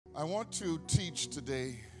I want to teach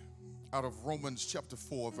today out of Romans chapter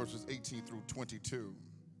 4, verses 18 through 22.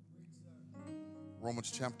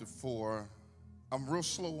 Romans chapter 4. I'm real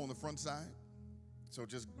slow on the front side, so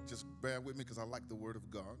just bear with me because I like the word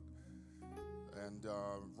of God. And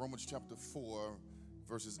Romans chapter 4,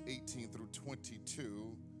 verses 18 through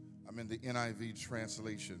 22, I'm in the NIV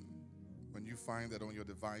translation. When you find that on your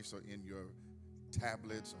device or in your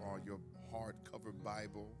tablets or your hardcover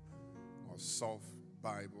Bible or soft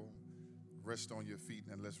Bible, rest on your feet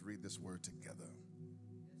and let's read this word together.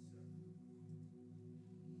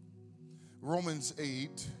 Romans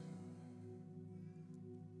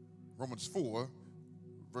 4,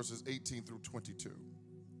 verses 18 through 22.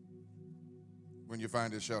 When you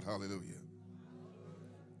find it, shout hallelujah.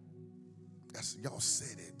 That's, y'all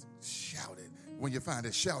said it, shout it. When you find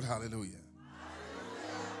it, shout hallelujah.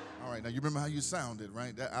 All right, now you remember how you sounded,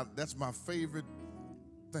 right? That's my favorite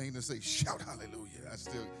thing to say, shout hallelujah.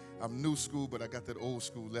 I'm new school, but I got that old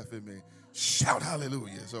school left in me. Shout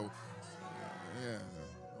hallelujah. So, yeah,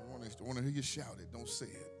 I want to hear you shout it. Don't say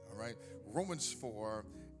it, all right? Romans 4,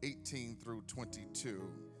 18 through 22.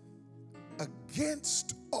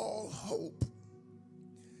 Against all hope,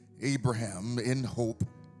 Abraham in hope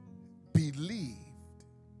believed,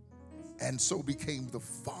 and so became the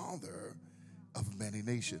father of many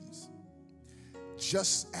nations.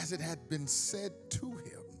 Just as it had been said to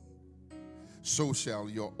him, so shall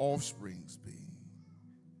your offsprings be.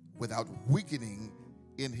 Without weakening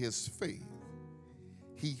in his faith,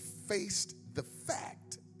 he faced the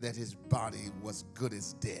fact that his body was good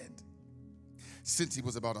as dead, since he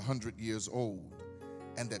was about 100 years old,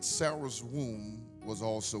 and that Sarah's womb was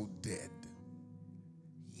also dead.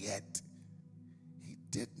 Yet he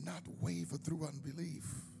did not waver through unbelief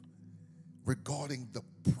regarding the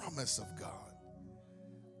promise of God,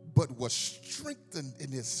 but was strengthened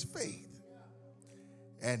in his faith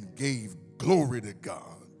and gave glory to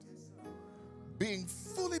God, being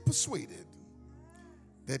fully persuaded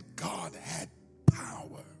that God had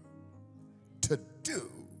power to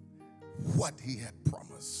do what he had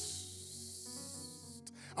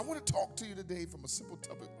promised. I want to talk to you today from a simple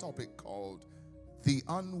topic called the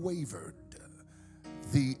unwavered.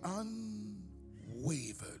 The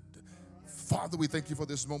unwavered. Father, we thank you for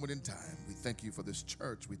this moment in time. We thank you for this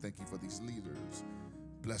church. We thank you for these leaders.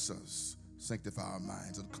 Bless us, sanctify our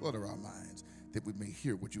minds, and clutter our minds that we may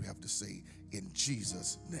hear what you have to say in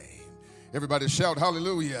Jesus' name. Everybody shout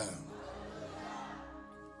hallelujah.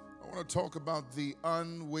 I want to talk about the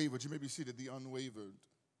unwavered. You may be seated, the unwavered.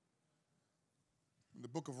 In the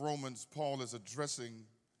book of Romans, Paul is addressing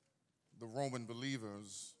the Roman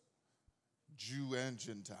believers, Jew and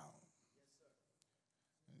Gentile.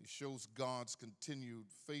 And he shows God's continued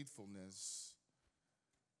faithfulness.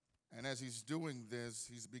 And as he's doing this,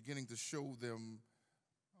 he's beginning to show them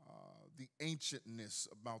the ancientness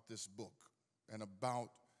about this book and about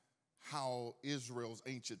how Israel's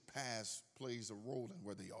ancient past plays a role in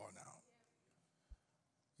where they are now.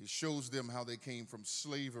 He shows them how they came from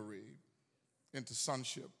slavery into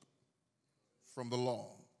sonship, from the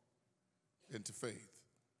law into faith.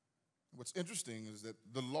 What's interesting is that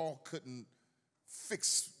the law couldn't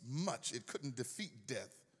fix much. It couldn't defeat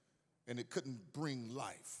death, and it couldn't bring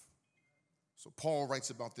life. So Paul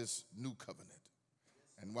writes about this new covenant.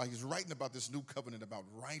 And while he's writing about this new covenant about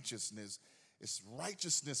righteousness, it's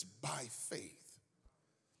righteousness by faith,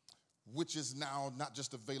 which is now not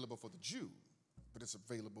just available for the Jew, but it's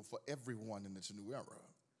available for everyone in this new era.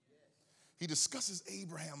 He discusses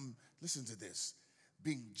Abraham, listen to this,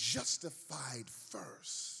 being justified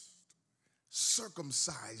first,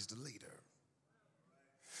 circumcised later.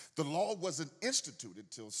 The law wasn't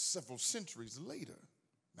instituted till several centuries later.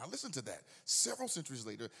 Now listen to that, several centuries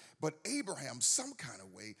later, but Abraham, some kind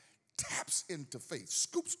of way, taps into faith,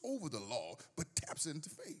 scoops over the law, but taps into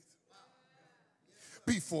faith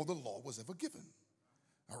before the law was ever given.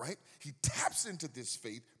 All right? He taps into this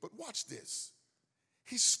faith, but watch this.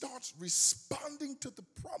 He starts responding to the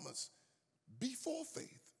promise before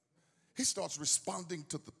faith. He starts responding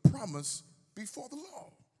to the promise before the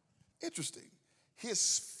law. Interesting.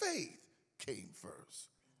 His faith came first,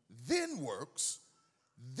 then works,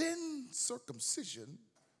 then circumcision,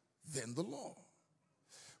 then the law.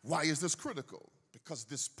 Why is this critical? Because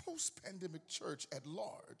this post-pandemic church at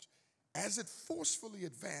large, as it forcefully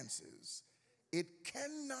advances, it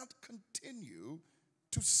cannot continue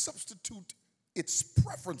to substitute its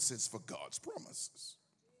preferences for God's promises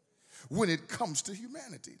when it comes to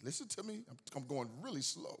humanity. Listen to me, I'm going really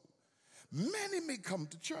slow. Many may come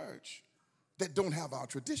to church that don't have our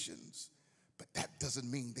traditions, but that doesn't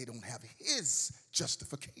mean they don't have his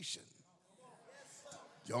justification.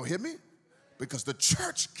 Y'all hear me? Because the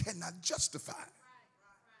church cannot justify.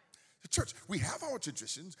 The church, we have our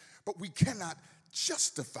traditions, but we cannot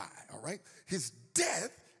justify, all right? His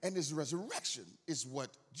death and his resurrection is what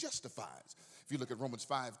justifies. If you look at Romans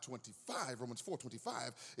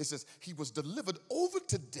 4:25, it says, he was delivered over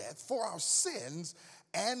to death for our sins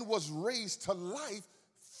and was raised to life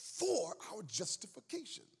for our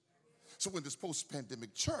justification. So in this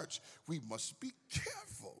post-pandemic church, we must be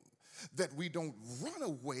careful that we don't run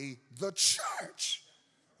away the church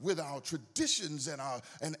with our traditions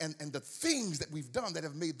and the things that we've done that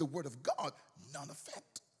have made the word of God none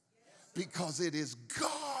effect. Because it is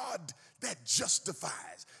God that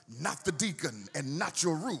justifies, not the deacon and not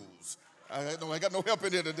your rules. I got no help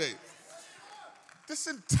in here today. This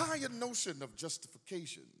entire notion of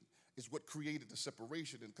justification is what created the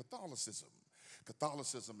separation in Catholicism.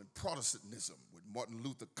 Catholicism and Protestantism, when Martin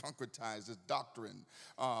Luther concretized his doctrine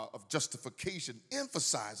of justification,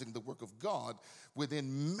 emphasizing the work of God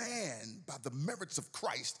within man by the merits of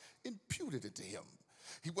Christ imputed it to him.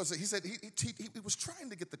 He said he was trying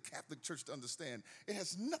to get the Catholic Church to understand it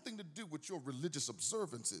has nothing to do with your religious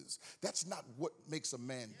observances. That's not what makes a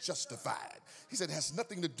man justified. He said it has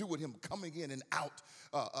nothing to do with him coming in and out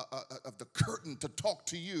of the curtain to talk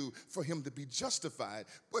to you for him to be justified.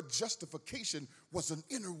 But justification was an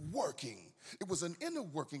inner working. It was an inner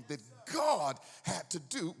working that God had to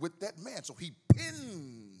do with that man. So he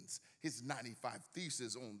pins his 95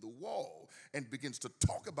 Theses on the wall and begins to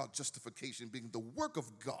talk about justification being the work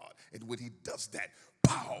of God. And when he does that,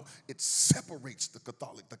 pow, it separates the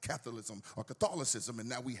Catholicism, and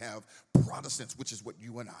now we have Protestants, which is what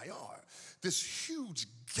you and I are. This huge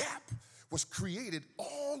gap was created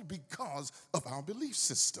all because of our belief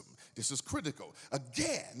system. This is critical.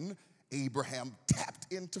 Again, Abraham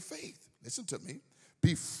tapped into faith. Listen to me.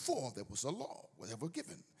 Before there was a law, was ever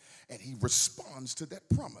given. And he responds to that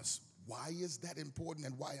promise. Why is that important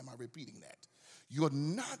and why am I repeating that? You're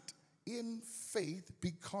not in faith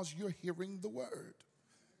because you're hearing the word.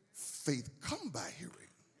 Faith comes by hearing.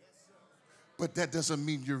 But that doesn't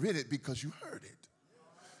mean you're in it because you heard it.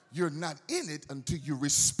 You're not in it until you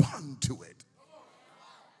respond to it.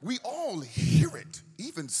 We all hear it.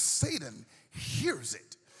 Even Satan hears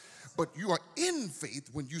it. But you are in faith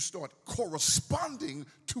when you start corresponding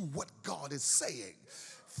to what God is saying.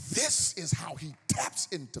 This is how he taps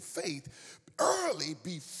into faith early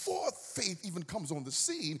before faith even comes on the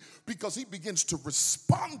scene, because he begins to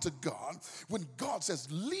respond to God when God says,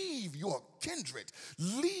 leave your kindred,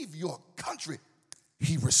 leave your country.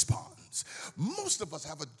 He responds. Most of us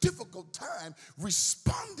have a difficult time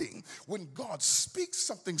responding when God speaks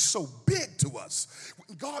something so big to us.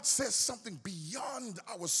 When God says something beyond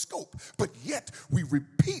our scope, but yet we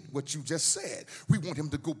repeat what you just said. We want him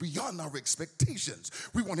to go beyond our expectations.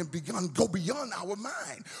 We want him to go beyond our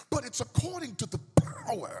mind. But it's according to the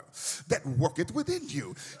power that worketh within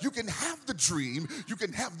you. You can have the dream, you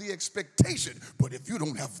can have the expectation, but if you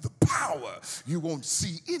don't have the power, you won't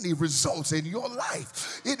see any results in your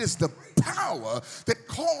life. It is the power that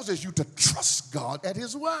causes you to trust God at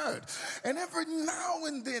his word. And every now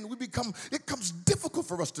and then it becomes difficult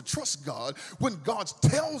for us to trust God when God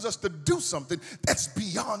tells us to do something that's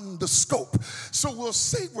beyond the scope. So we'll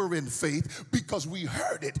say we're in faith because we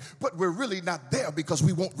heard it, but we're really not there because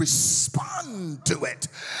we won't respond to it.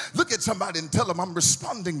 Look at somebody and tell them, I'm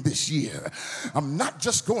responding this year. I'm not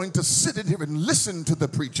just going to sit in here and listen to the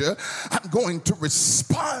preacher. I'm going to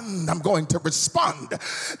respond. I'm going to respond.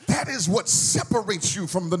 That is what separates you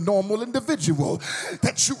from the normal individual.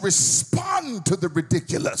 That you respond to the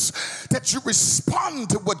ridiculous. That you respond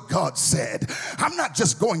to what God said. I'm not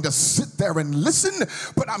just going to sit there and listen,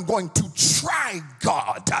 but I'm going to try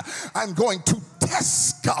God. I'm going to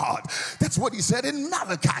test God. That's what he said in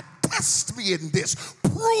Malachi. Test me in this.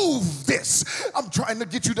 Prove this. I'm trying to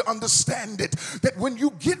get you to understand it. That when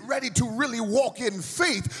you get ready to really walk in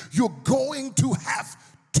faith, you're going to have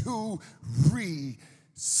to respond.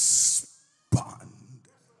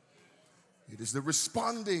 It is the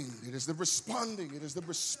responding. It is the responding. It is the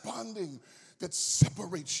responding that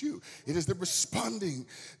separates you. It is the responding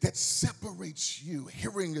that separates you.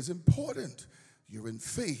 Hearing is important. You're in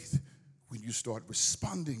faith when you start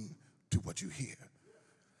responding to what you hear.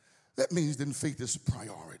 That means then faith is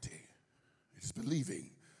priority. It is believing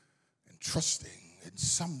and trusting in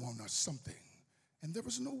someone or something. And there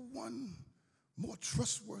is no one more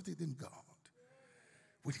trustworthy than God.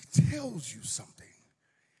 When he tells you something,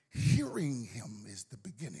 hearing him is the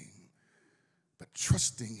beginning, but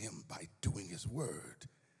trusting him by doing his word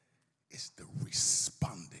is the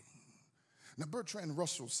responding. Now, Bertrand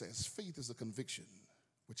Russell says faith is a conviction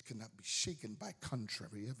which cannot be shaken by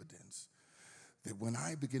contrary evidence. that when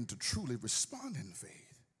I begin to truly respond in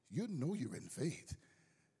faith, you know you're in faith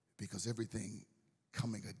because everything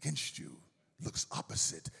coming against you looks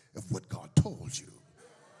opposite of what God told you.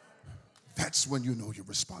 That's when you know you're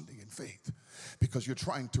responding in faith, because you're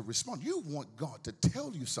trying to respond. You want God to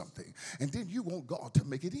tell you something, and then you want God to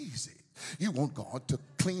make it easy. You want God to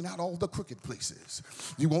clean out all the crooked places.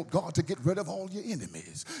 You want God to get rid of all your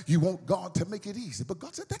enemies. You want God to make it easy. But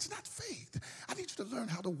God said, that's not faith. I need you to learn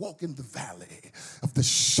how to walk in the valley of the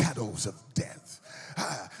shadows of death.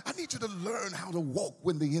 I need you to learn how to walk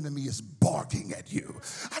when the enemy is barking at you.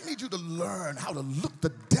 I need you to learn how to look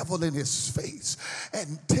the devil in his face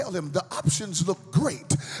and tell him the options look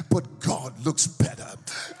great, but God looks better.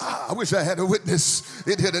 I wish I had a witness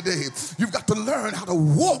in here today. You've got to learn how to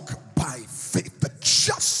walk by faith. The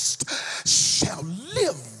just shall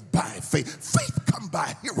live by faith. Faith come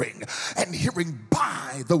by hearing, and hearing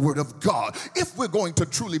by the word of God. If we're going to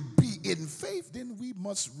truly be in faith, then we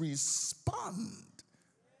must respond.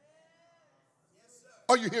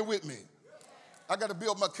 Are you here with me? I got to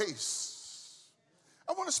build my case.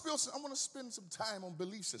 I want to spend some time on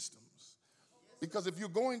belief systems. Because if you're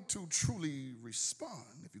going to truly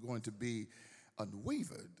respond, if you're going to be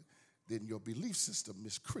unwavered, then your belief system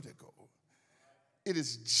is critical. It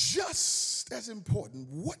is just as important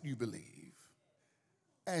what you believe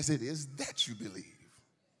as it is that you believe.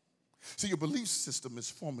 So your belief system is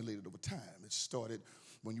formulated over time. It started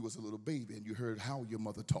when you was a little baby and you heard how your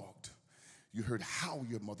mother talked. You heard how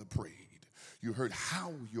your mother prayed. You heard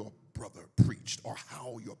how your brother preached or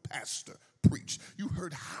how your pastor preached. You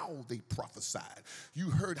heard how they prophesied. You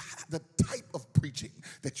heard the type of preaching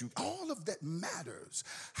that all of that matters.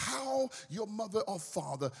 How your mother or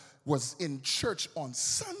father was in church on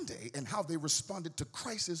Sunday and how they responded to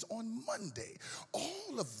crisis on Monday.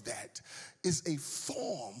 All of that is a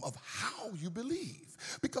form of how you believe.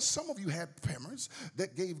 Because some of you had parents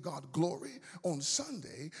that gave God glory on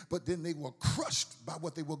Sunday, but then they were crushed by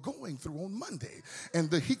what they were going through on Monday. And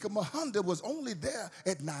the Hikama Honda was only there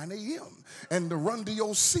at 9 a.m. And the Run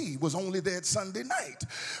DOC was only there at Sunday night.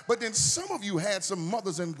 But then some of you had some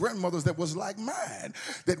mothers and grandmothers that was like mine,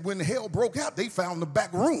 that when hell broke out, they found the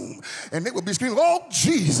back room. And they would be screaming, oh,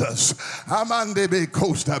 Jesus,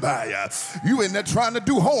 you in there trying to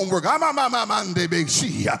do homework.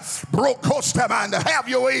 Have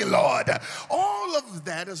your way, Lord. All of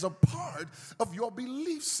that is a part of your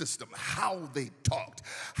belief system. How they talked,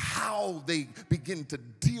 how they begin to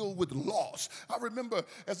deal with loss. I remember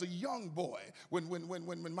as a young boy, when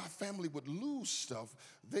my family would lose stuff,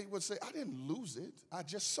 they would say, I didn't lose it, I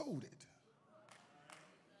just sold it.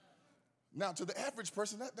 Now, to the average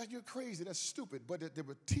person, that you're crazy, that's stupid. But they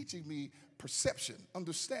were teaching me perception,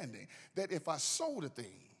 understanding that if I sold a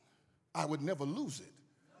thing, I would never lose it.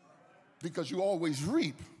 Because you always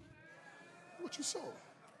reap what you sow.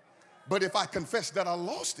 But if I confessed that I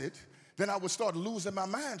lost it, then I would start losing my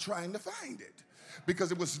mind trying to find it,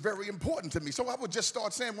 because it was very important to me. So I would just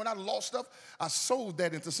start saying, when I lost stuff, I sold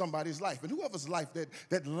that into somebody's life. And whoever's life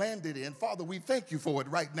that landed in, Father, we thank you for it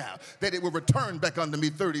right now, that it will return back unto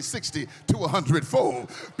me 30, 60 to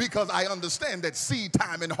 100-fold, because I understand that seed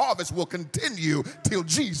time and harvest will continue till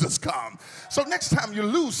Jesus comes. So next time you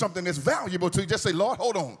lose something that's valuable to you, just say, Lord,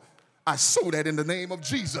 hold on. I sow that in the name of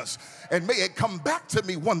Jesus, and may it come back to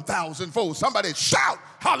me 1,000-fold. Somebody shout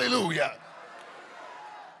hallelujah.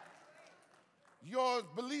 Your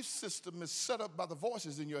belief system is set up by the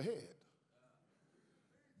voices in your head.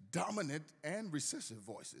 Dominant and recessive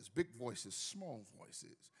voices, big voices, small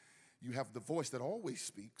voices. You have the voice that always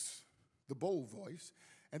speaks, the bold voice,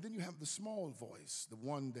 and then you have the small voice, the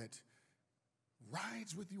one that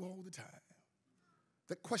rides with you all the time,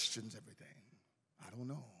 that questions everything. I don't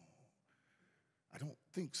know. I don't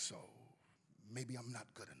think so. Maybe I'm not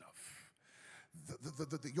good enough.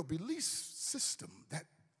 Your belief system,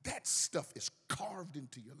 that stuff is carved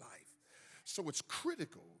into your life. So it's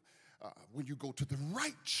critical when you go to the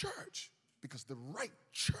right church, because the right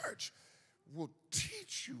church will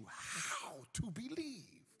teach you how to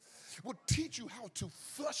believe. It will teach you how to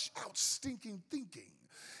flush out stinking thinking.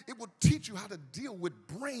 It will teach you how to deal with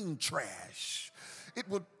brain trash. It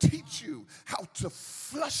will teach you how to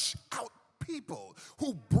flush out people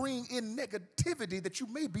who bring in negativity that you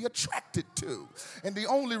may be attracted to. And the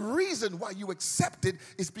only reason why you accept it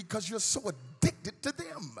is because you're so addicted to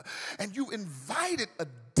them. And you invited addiction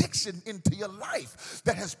addiction into your life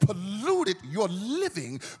that has polluted your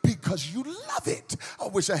living because you love it. I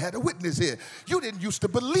wish I had a witness here. You didn't used to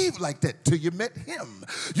believe like that till you met him.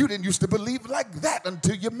 You didn't used to believe like that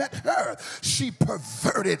until you met her. She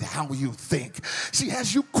perverted how you think. She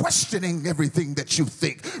has you questioning everything that you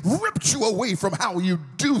think, ripped you away from how you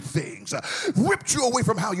do things, ripped you away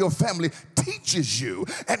from how your family teaches you,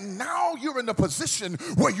 and now you're in a position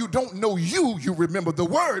where you don't know you remember the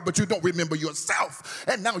word, but you don't remember yourself,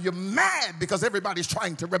 and now you're mad because everybody's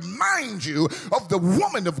trying to remind you of the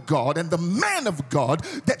woman of God and the man of God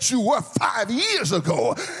that you were 5 years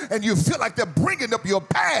ago, and you feel like they're bringing up your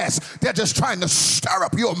past. They're just trying to stir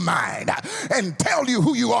up your mind and tell you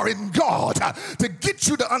who you are in God, to get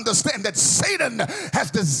you to understand that Satan has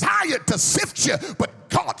desired to sift you, but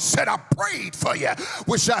God said, I prayed for you.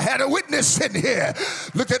 Wish I had a witness in here.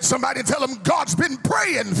 Look at somebody and tell them God's been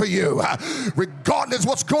praying for you. Regardless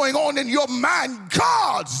what's going on in your mind,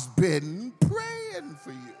 God's been praying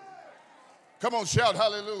for you. Come on, shout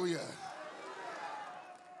hallelujah.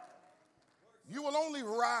 You will only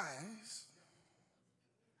rise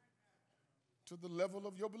to the level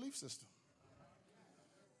of your belief system.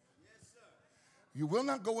 You will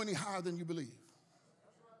not go any higher than you believe.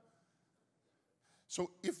 So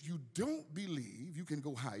if you don't believe you can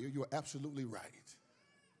go higher, you're absolutely right.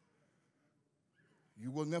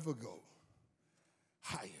 You will never go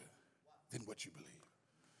higher than what you believe.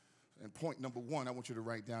 And point number one, I want you to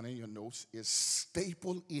write down in your notes, is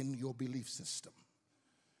staple in your belief system.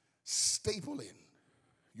 Staple in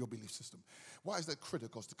your belief system. Why is that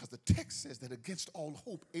critical? Because the text says that against all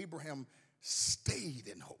hope, Abraham stayed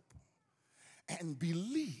in hope and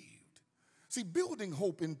believed. See, building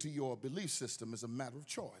hope into your belief system is a matter of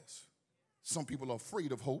choice. Some people are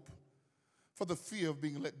afraid of hope for the fear of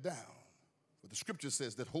being let down. But the scripture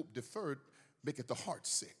says that hope deferred maketh the heart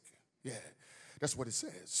sick. Yeah, that's what it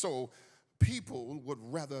says. So people would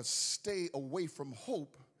rather stay away from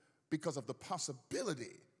hope because of the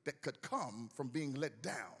possibility that could come from being let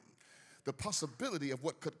down. The possibility of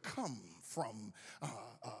what could come from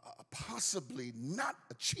possibly not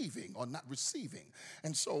achieving or not receiving.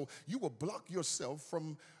 And so you will block yourself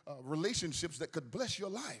from relationships that could bless your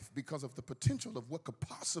life because of the potential of what could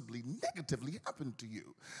possibly negatively happen to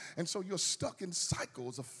you. And so you're stuck in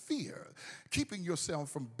cycles of fear, keeping yourself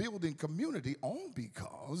from building community all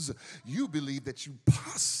because you believe that you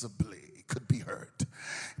possibly could be hurt.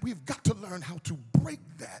 We've got to learn how to break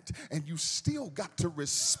that, and you still got to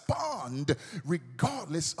respond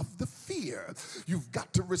regardless of the fear. You've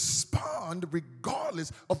got to respond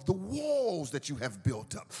regardless of the walls that you have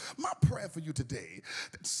built up. My prayer for you today,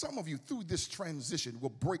 that some of you through this transition will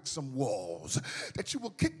break some walls, that you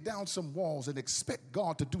will kick down some walls and expect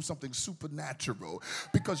God to do something supernatural,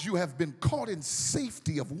 because you have been caught in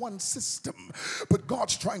safety of one system, but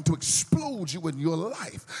God's trying to explode you in your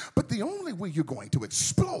life. But the only way you're going to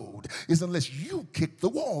explode is unless you kick the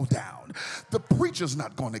wall down. The preacher's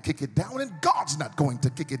not going to kick it down, and God's not going to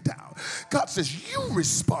kick it down. God says you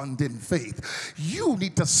respond in faith. You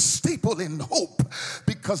need to staple in hope,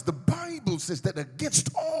 because the Bible says that against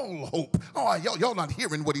all hope, y'all not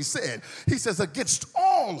hearing what he said. He says against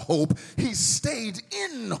all hope, he stayed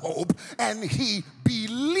in hope and he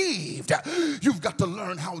believed. You've got to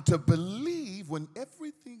learn how to believe when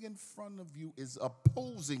everything in front of you is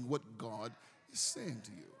opposing what God is saying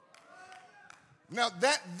to you. Now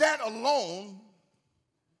that alone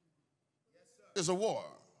is a war.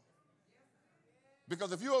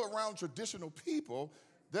 Because if you're around traditional people,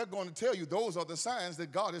 they're going to tell you those are the signs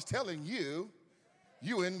that God is telling you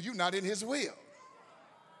you're not in his will.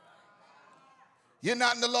 You're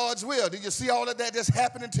not in the Lord's will. Do you see all of that that's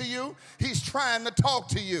happening to you? He's trying to talk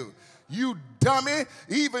to you. You dummy.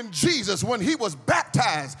 Even Jesus, when he was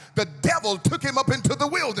baptized, the devil took him up into the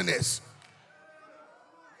wilderness.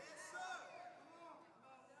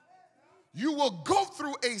 You will go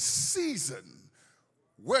through a season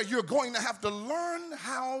where you're going to have to learn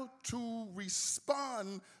how to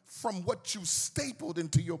respond from what you stapled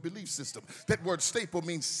into your belief system. That word staple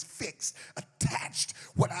means fixed, attached,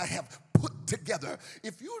 what I have put together.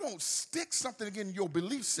 If you don't stick something in your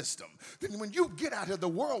belief system, then when you get out here, the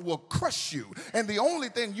world will crush you. And the only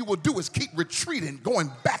thing you will do is keep retreating,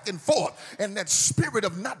 going back and forth. And that spirit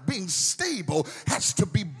of not being stable has to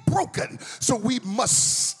be broken. So we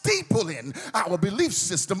must staple in our belief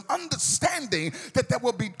system, understanding that there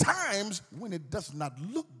will be times when it does not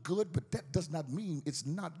look good, but that does not mean it's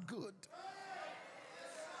not good.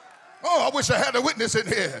 Oh, I wish I had a witness in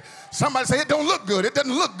here. Somebody say it don't look good. It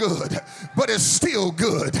doesn't look good, but it's still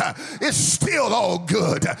good. It's still all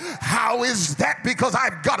good. How is that? Because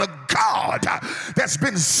I've got a God that's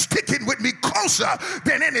been sticking with me closer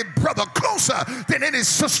than any brother, closer than any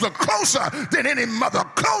sister, closer than any mother,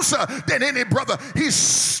 closer than any brother. He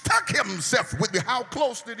stuck himself with me. How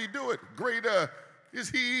close did he do it? Greater is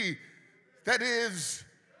he that is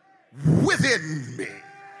within me.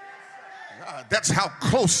 That's how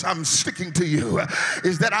close I'm sticking to you,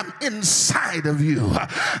 is that I'm inside of you.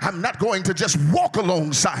 I'm not going to just walk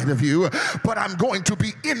alongside of you, but I'm going to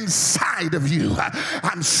be inside of you.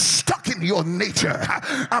 I'm stuck in your nature.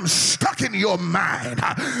 I'm stuck in your mind.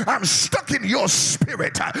 I'm stuck in your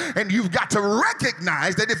spirit. And you've got to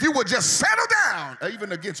recognize that if you would just settle down,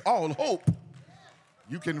 even against all hope,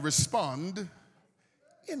 you can respond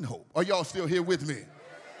in hope. Are y'all still here with me?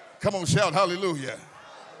 Come on, shout hallelujah.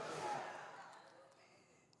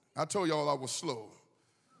 I told y'all I was slow.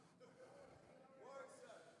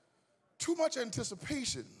 Too much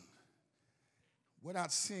anticipation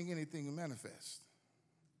without seeing anything manifest.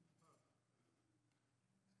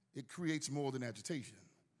 It creates more than agitation.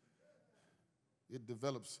 It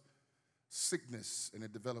develops sickness and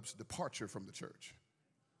it develops departure from the church.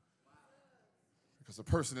 Because the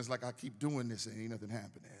person is like, I keep doing this and ain't nothing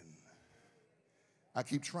happening. I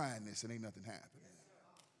keep trying this and ain't nothing happening.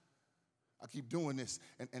 I keep doing this,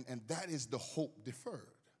 and that is the hope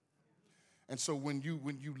deferred. And so when you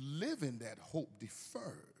live in that hope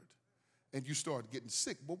deferred and you start getting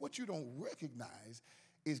sick, but what you don't recognize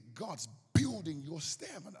is God's building your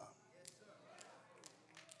stamina.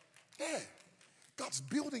 Yeah, God's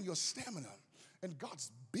building your stamina, and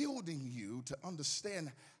God's building you to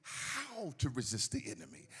understand how to resist the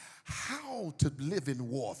enemy, how to live in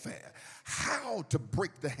warfare, how to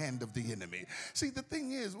break the hand of the enemy. See, the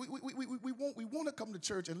thing is, we want to come to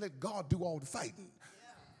church and let God do all the fighting.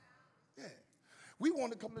 Yeah. We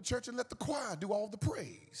want to come to church and let the choir do all the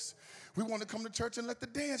praise. We want to come to church and let the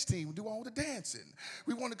dance team do all the dancing.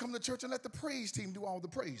 We want to come to church and let the praise team do all the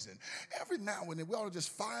praising. Every now and then, we ought to just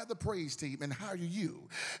fire the praise team and hire you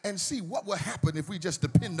and see what will happen if we just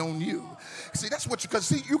depend on you. See, that's what because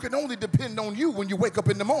see, you can only depend on you when you wake up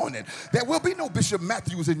in the morning. There will be no Bishop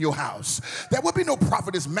Matthews in your house. There will be no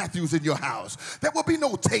Prophetess Matthews in your house. There will be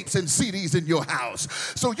no tapes and CDs in your house.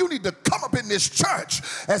 So you need to come up in this church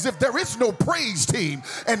as if there is no praise team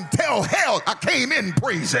and tell hell, I came in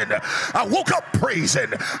praising. I woke up praising.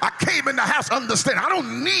 I came in the house understanding I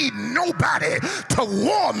don't need nobody to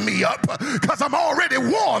warm me up because I'm already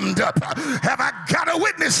warmed up. Have I got a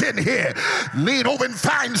witness in here? Lean over and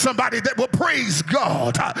find somebody that will praise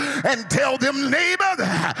God and tell them, neighbor,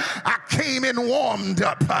 I came in warmed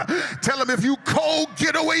up. Tell them, if you cold,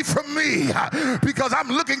 get away from me because I'm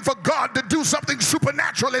looking for God to do something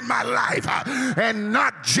supernatural in my life, and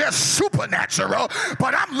not just supernatural,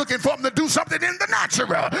 but I'm looking for him to do something in the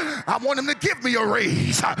natural. I want him to give me a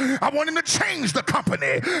raise. I want him to change the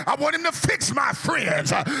company. I want him to fix my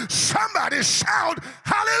friends. Somebody shout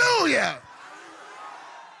hallelujah.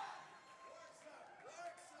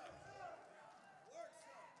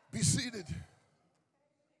 Be seated.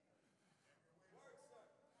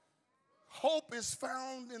 Hope is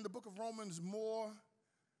found in the book of Romans more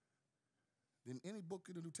than any book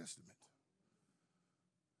in the New Testament.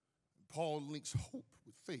 Paul links hope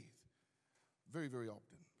with faith very, very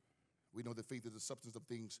often. We know that faith is the substance of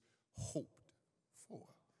things hoped for.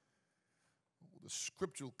 The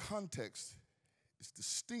scriptural context is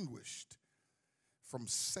distinguished from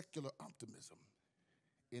secular optimism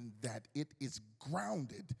in that it is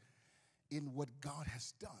grounded in what God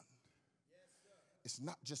has done. It's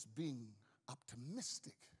not just being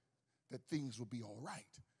optimistic that things will be all right,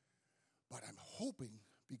 but I'm hoping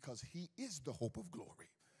because he is the hope of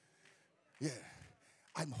glory. Yeah,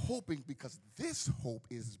 I'm hoping because this hope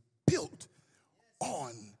is built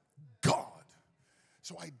on God.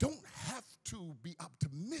 So I don't have to be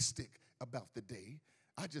optimistic about the day.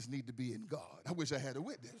 I just need to be in God. I wish I had a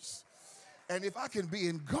witness. And if I can be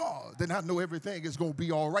in God, then I know everything is going to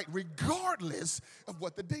be all right, regardless of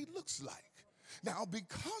what the day looks like. Now,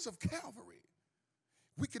 because of Calvary,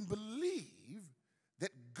 we can believe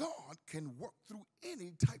that God can work through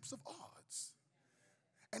any types of odds.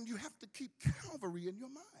 And you have to keep Calvary in your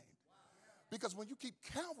mind. Because when you keep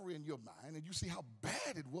Calvary in your mind and you see how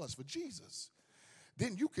bad it was for Jesus,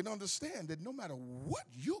 then you can understand that no matter what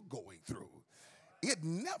you're going through, it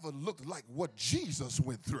never looked like what Jesus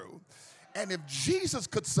went through. And if Jesus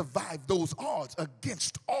could survive those odds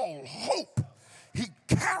against all hope, he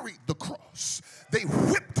carried the cross. They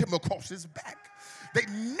whipped him across his back. They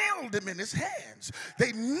nailed him in his hands.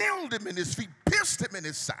 They nailed him in his feet, pierced him in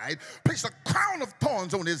his side, placed a crown of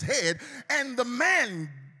thorns on his head, and the man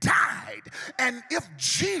died. And if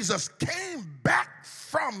Jesus came back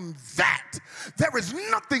from that, there is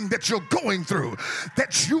nothing that you're going through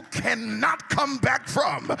that you cannot come back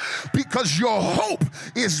from, because your hope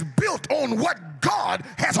is built on what God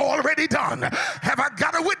has already done. Have I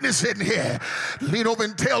got a witness in here? Lean over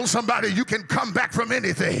and tell somebody you can come back from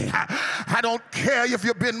anything. I don't care if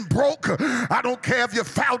you've been broke. I don't care if you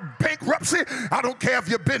filed bankruptcy. I don't care if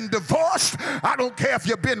you've been divorced. I don't care if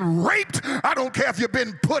you've been raped. I don't care if you've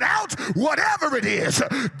been put out. Whatever it is,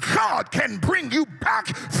 God can bring you back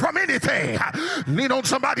from anything. Lean on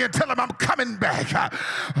somebody and tell them, I'm coming back.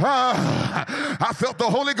 I felt the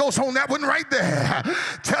Holy Ghost on that one right there.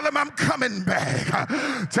 Tell them I'm coming back.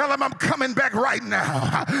 Tell them I'm coming back right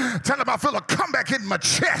now. Tell them I feel a comeback in my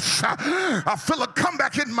chest. I feel a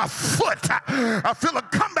comeback in my foot. I feel a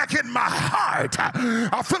comeback in my heart.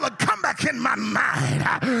 I feel a comeback in my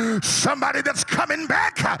mind. Somebody that's coming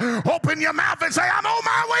back, open your mouth and say, I'm on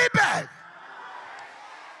my way back.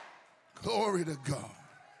 Glory to God.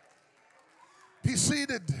 Be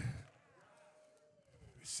seated.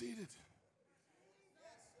 Be seated.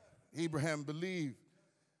 Abraham believed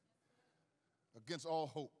against all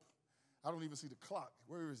hope. I don't even see the clock.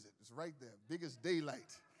 Where is it? It's right there. Big as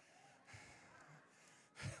daylight.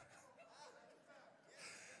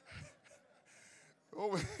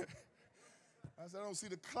 Over. I said, I don't see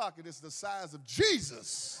the clock, and it's the size of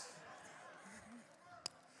Jesus.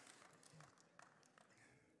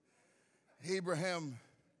 Abraham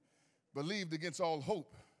believed against all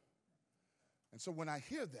hope. And so when I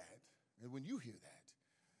hear that, and when you hear that,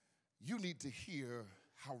 you need to hear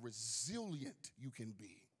how resilient you can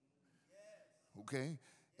be. Okay?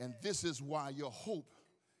 And this is why your hope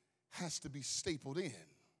has to be stapled in.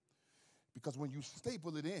 Because when you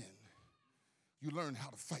staple it in, you learn how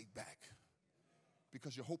to fight back.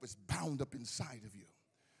 Because your hope is bound up inside of you.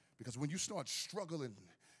 Because when you start struggling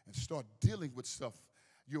and start dealing with stuff,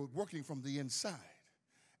 you're working from the inside.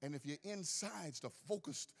 And if your insides are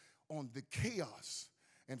focused on the chaos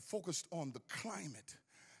and focused on the climate,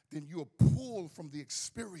 then you are pulled from the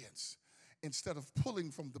experience instead of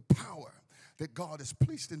pulling from the power that God has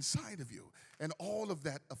placed inside of you. And all of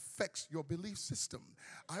that affects your belief system.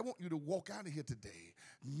 I want you to walk out of here today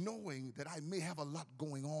knowing that I may have a lot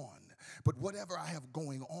going on, but whatever I have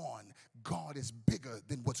going on, God is bigger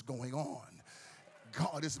than what's going on.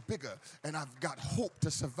 God is bigger, and I've got hope to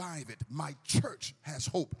survive it. My church has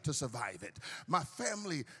hope to survive it. My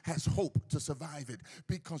family has hope to survive it,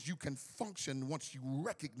 because you can function once you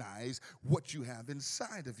recognize what you have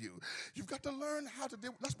inside of you. You've got to learn how to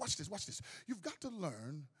deal. Let's watch this, watch this. You've got to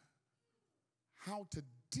learn how to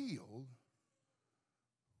deal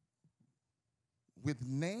with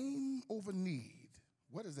name over need.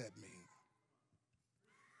 What does that mean?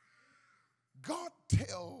 God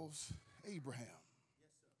tells Abraham,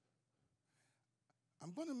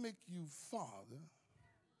 I'm going to make you father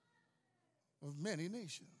of many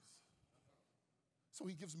nations. So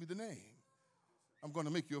he gives me the name. I'm going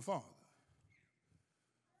to make you a father.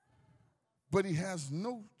 But he has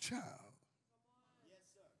no child.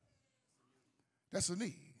 That's a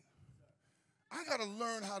need. I got to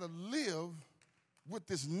learn how to live with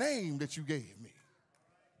this name that you gave me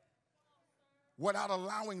without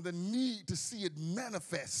allowing the need to see it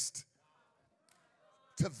manifest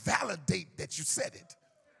to validate that you said it.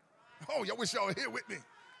 Oh, I wish y'all were here with me.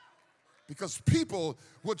 Because people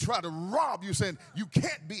will try to rob you, saying you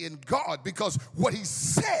can't be in God because what he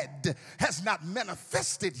said has not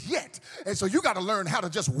manifested yet. And so you got to learn how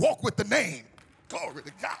to just walk with the name. Glory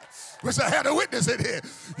to God. Wish I had a witness in here.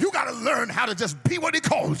 You got to learn how to just be what he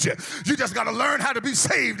calls you. You just got to learn how to be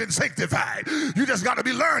saved and sanctified. You just got to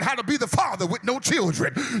learn how to be the father with no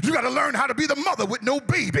children. You got to learn how to be the mother with no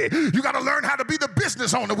baby. You got to learn how to be the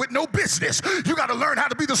business owner with no business. You got to learn how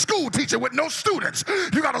to be the school teacher with no students.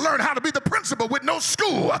 You got to learn how to be the principal with no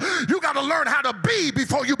school. You got to learn how to be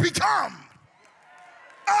before you become.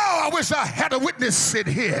 Oh, I wish I had a witness in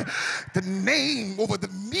here. The name over the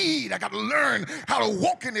need. I got to learn how to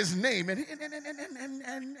walk in his name. And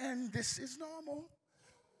this is normal.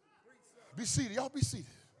 Be seated. Y'all be seated.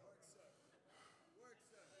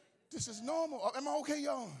 This is normal. Am I okay,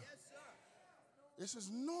 y'all? This is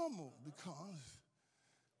normal because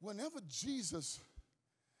whenever Jesus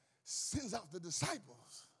sends out the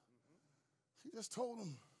disciples, he just told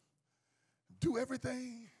them, do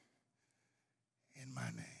everything in my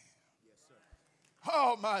name. Yes, sir.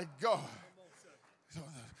 Oh, my God. So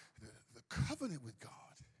the covenant with God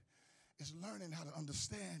is learning how to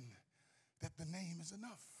understand that the name is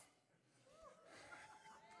enough.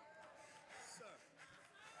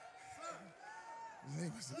 The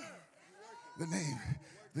name is enough. The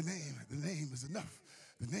name is enough.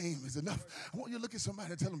 The name is enough. I want you to look at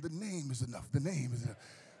somebody and tell them the name is enough. The name is enough.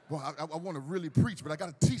 Well, I want to really preach, but I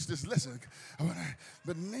got to teach this lesson.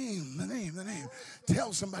 The name.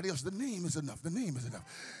 Tell somebody else the name is enough. The name is enough.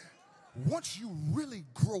 Once you really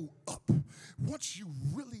grow up, once you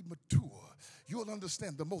really mature, you'll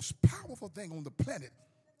understand the most powerful thing on the planet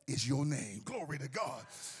is your name. Glory to God.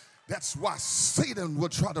 That's why Satan will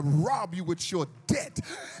try to rob you with your debt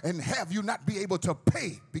and have you not be able to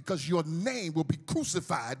pay, because your name will be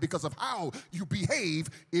crucified because of how you behave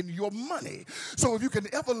in your money. So if you can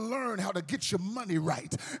ever learn how to get your money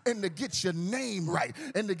right and to get your name right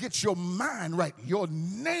and to get your mind right, your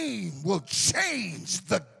name will change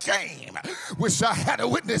the game. Wish I had a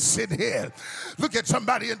witness in here. Look at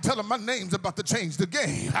somebody and tell them my name's about to change the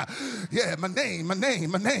game. Yeah, my name.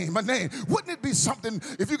 Wouldn't it be something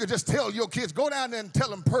if you could just tell your kids, go down there and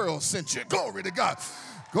tell them Pearl sent you. Glory to God.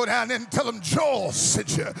 Go down there and tell them Joel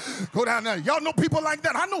sent you. Go down there. Y'all know people like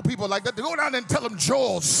that? I know people like that. Go down there and tell them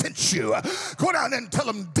Joel sent you. Go down there and tell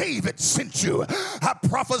them David sent you. I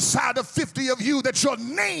prophesy to 50 of you that your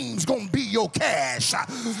name's going to be your cash.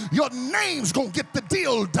 Your name's going to get the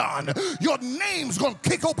deal done. Your name's going to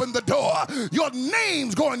kick open the door. Your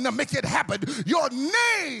name's going to make it happen. Your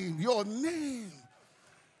name.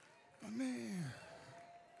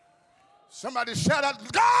 Somebody shout out,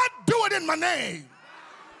 God, do it in my name.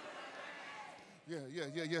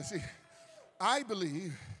 Yeah. See, I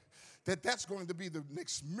believe that that's going to be the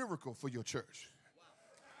next miracle for your church.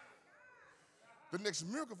 The next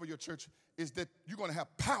miracle for your church is that you're going to have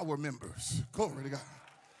power members. Glory to God.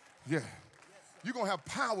 Yeah. You're going to have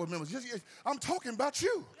power members. I'm talking about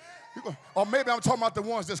you. Or maybe I'm talking about the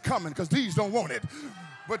ones that's coming, because these don't want it.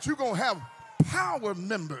 But you're going to have power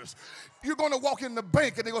members. You're going to walk in the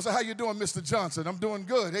bank and they're going to say, how you doing, Mr. Johnson? I'm doing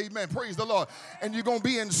good. Amen. Praise the Lord. And you're going to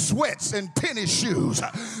be in sweats and tennis shoes.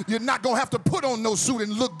 You're not going to have to put on no suit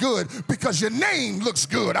and look good because your name looks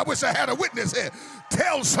good. I wish I had a witness here.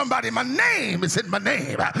 Tell somebody my name is in my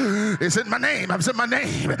name. It's in my name. I'm in my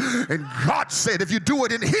name. And God said if you do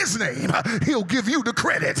it in his name, he'll give you the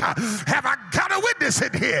credit. Have I got a witness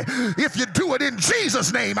in here? If you do it in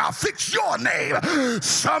Jesus' name, I'll fix your name.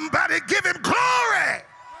 Somebody give him glory.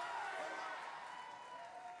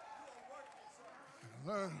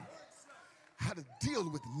 Learn how to deal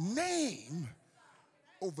with name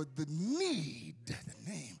over the need. The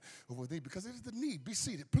name over the need, because it is the need. Be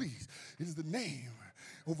seated, please. It is the name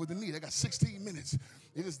over the need. I got 16 minutes.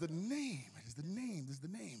 It is the name. It is the name. It is the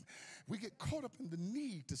name. We get caught up in the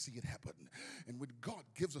need to see it happen. And when God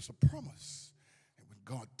gives us a promise, and when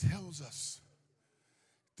God tells us,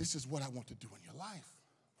 this is what I want to do in your life,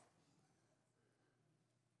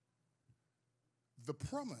 the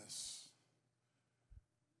promise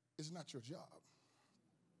is not your job.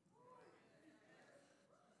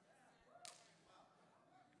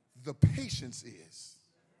 The patience is.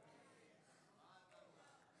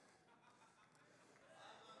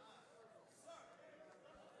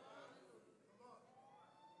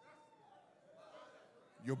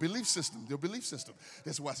 Your belief system.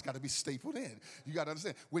 That's why it's got to be stapled in. You got to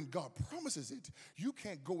understand, when God promises it, you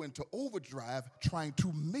can't go into overdrive trying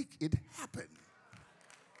to make it happen.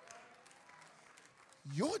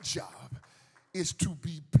 Your job is to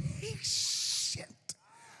be patient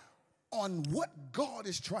on what God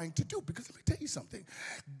is trying to do. Because let me tell you something.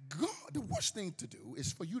 God, the worst thing to do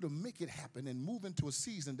is for you to make it happen and move into a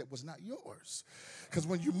season that was not yours. Because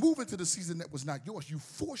when you move into the season that was not yours, you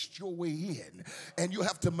forced your way in. And you'll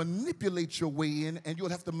have to manipulate your way in, and you'll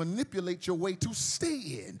have to manipulate your way to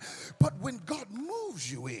stay in. But when God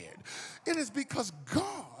moves you in, it is because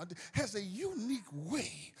God has a unique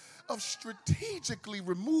way of strategically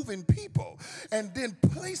removing people and then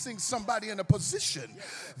placing somebody in a position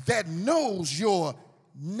that knows your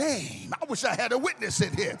name. I wish I had a witness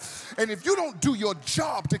in here. And if you don't do your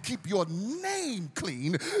job to keep your name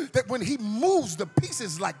clean, that when he moves the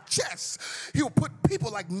pieces like chess, he'll put people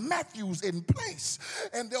like Matthews in place,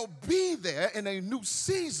 and they'll be there in a new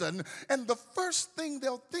season, and the first thing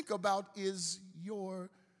they'll think about is your.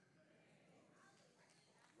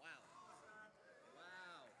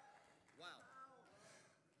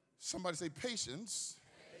 Somebody say patience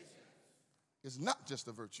is not just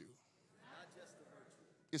a virtue.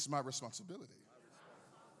 It's my responsibility.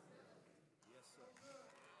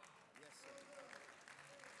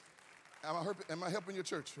 Am I helping your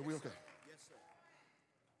church? Are we okay? Yes, sir.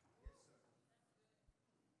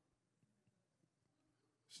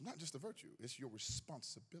 It's not just a virtue. It's your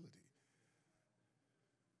responsibility.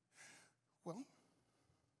 Well,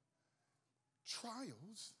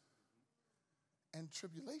 trials and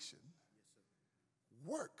tribulation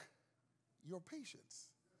work your patience.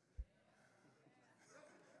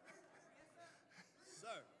 Sir.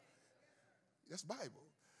 That's Bible.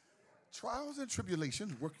 Trials and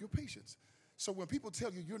tribulations work your patience. So when people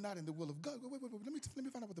tell you you're not in the will of God, wait, let me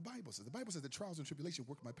find out what the Bible says. The Bible says that trials and tribulation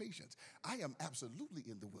work my patience. I am absolutely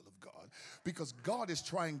in the will of God because God is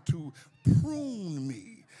trying to prune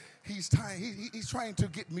me. He's trying to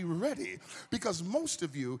get me ready. Because most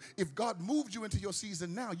of you, if God moved you into your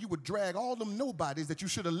season now, you would drag all them nobodies that you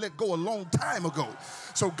should have let go a long time ago.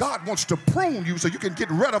 So God wants to prune you so you can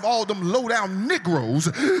get rid of all them low-down Negroes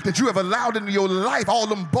that you have allowed into your life, all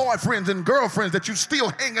them boyfriends and girlfriends that you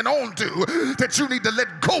still hanging on to, that you need to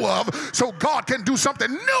let go of so God can do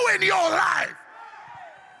something new in your life.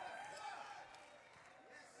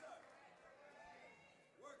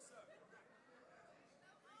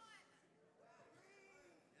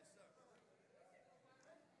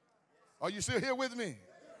 Are you still here with me?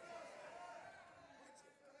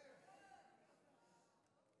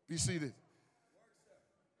 Be seated.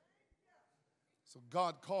 So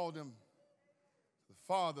God called him the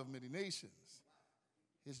father of many nations.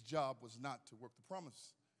 His job was not to work the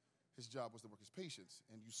promise. His job was to work his patience.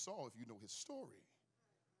 And you saw, if you know his story,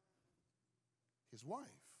 his wife.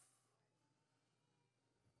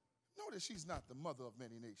 Notice she's not the mother of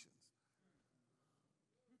many nations.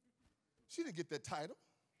 She didn't get that title.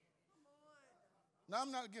 Now,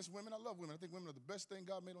 I'm not against women. I love women. I think women are the best thing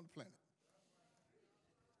God made on the planet.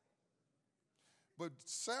 But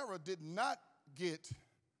Sarah did not get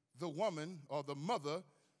the woman or the mother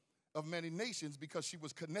of many nations because she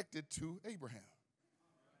was connected to Abraham.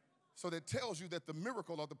 So that tells you that the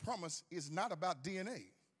miracle or the promise is not about DNA.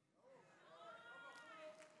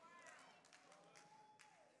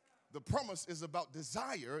 The promise is about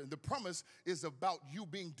desire, and the promise is about you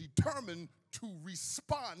being determined to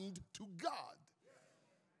respond to God.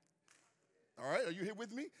 All right, are you here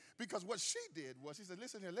with me? Because what she did was she said,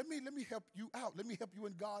 listen here, let me help you out. Let me help you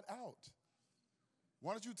and God out.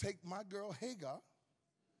 Why don't you take my girl Hagar,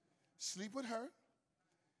 sleep with her,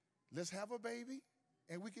 let's have a baby,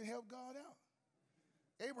 and we can help God out.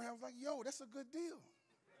 Abraham was like, yo, that's a good deal.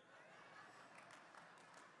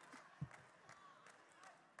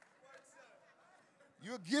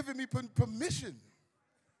 You're giving me permission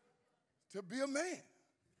to be a man.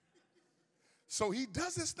 So he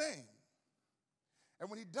does his thing. And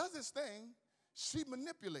when he does his thing, she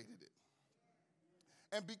manipulated it.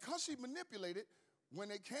 And because she manipulated, when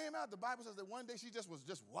they came out, the Bible says that one day she was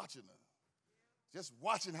just watching her. Just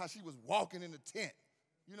watching how she was walking in the tent.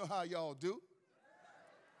 You know how y'all do.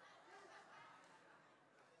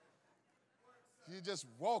 She's just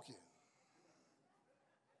walking.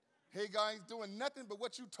 Hagar ain't doing nothing but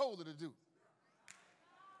what you told her to do.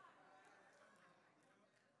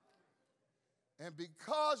 And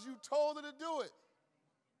because you told her to do it,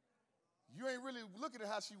 you ain't really looking at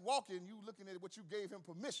how she walking, you looking at what you gave him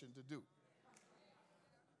permission to do.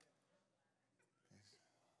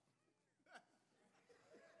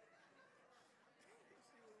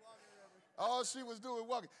 All she was doing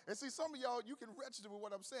walking. And see, some of y'all, you can register with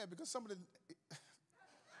what I'm saying because some of the,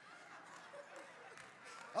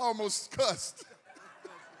 I almost cussed.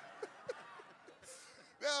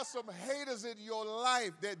 There are some haters in your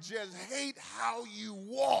life that just hate how you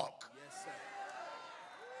walk. Yes, sir.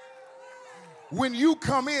 When you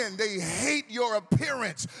come in, they hate your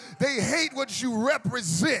appearance. They hate what you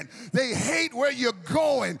represent. They hate where you're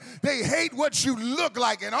going. They hate what you look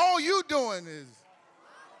like. And all you doing is,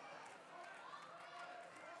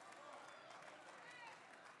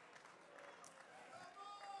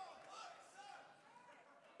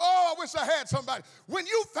 oh, I wish I had somebody. When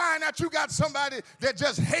you find out you got somebody that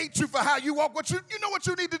just hates you for how you walk, you know what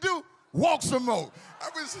you need to do? Walk some more.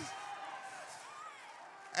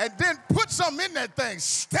 And then put something in that thing.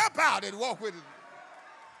 Step out and walk with it.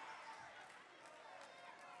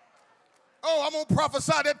 Oh, I'm going to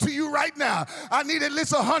prophesy that to you right now. I need at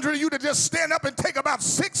least 100 of you to just stand up and take about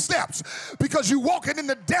 6 steps because you're walking in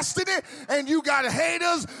the destiny and you got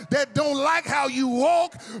haters that don't like how you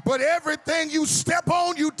walk, but everything you step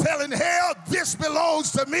on, you telling hell, this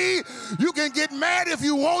belongs to me. You can get mad if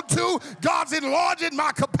you want to. God's enlarging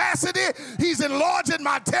my capacity. He's enlarging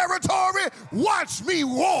my territory. Watch me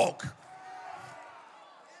walk.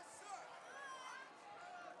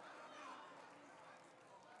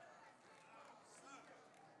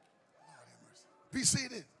 Be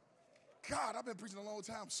seated. God, I've been preaching a long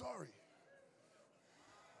time. Sorry.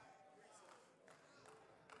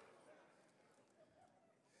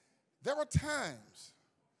 There are times,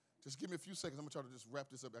 just give me a few seconds. I'm going to try to just wrap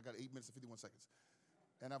this up. I got 8 minutes and 51 seconds.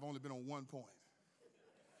 And I've only been on one point.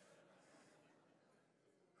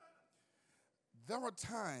 There are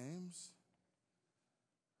times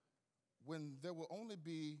when there will only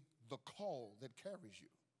be the call that carries you.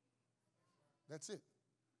 That's it.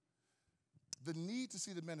 The need to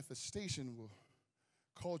see the manifestation will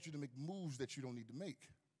cause you to make moves that you don't need to make.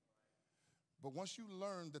 But once you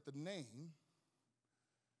learn that the name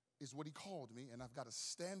is what he called me, and I've got to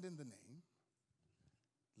stand in the name,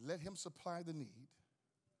 let him supply the need,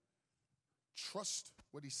 trust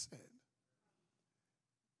what he said,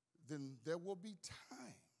 then there will be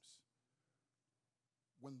times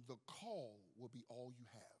when the call will be all you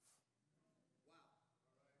have.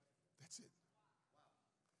 That's it.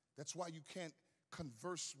 That's why you can't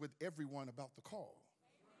converse with everyone about the call.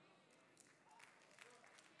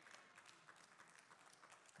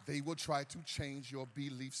 They will try to change your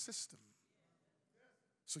belief system.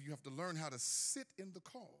 So you have to learn how to sit in the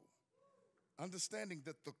call, understanding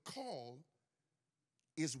that the call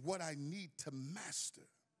is what I need to master.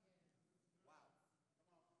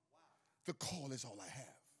 The call is all I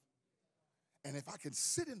have. And if I can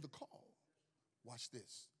sit in the call, watch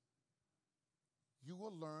this. You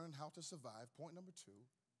will learn how to survive. Point number 2,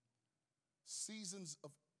 seasons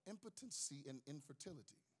of impotency and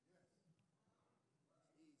infertility.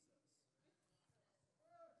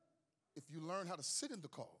 If you learn how to sit in the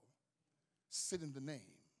call, sit in the name,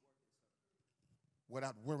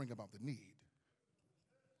 without worrying about the need,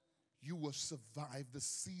 you will survive the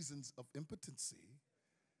seasons of impotency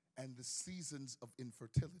and the seasons of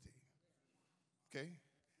infertility. Okay?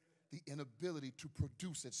 The inability to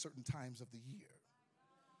produce at certain times of the year.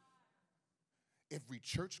 Every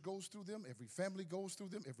church goes through them, every family goes through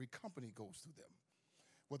them, every company goes through them.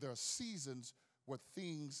 Where there are seasons where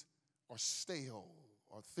things are stale,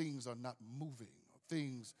 or things are not moving, or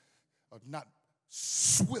things are not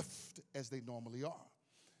swift as they normally are.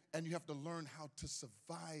 And you have to learn how to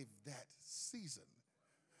survive that season.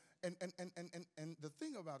 And the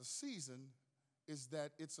thing about a season is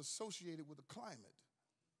that it's associated with a climate.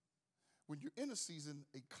 When you're in a season,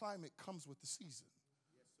 a climate comes with the season.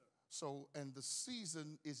 Yes, sir. So, and the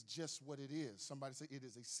season is just what it is. Somebody say it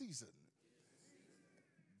is a season.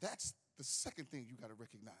 That's the second thing you got to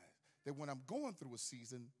recognize. That when I'm going through a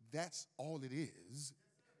season, that's all it is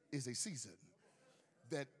a season.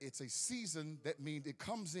 That it's a season, that means it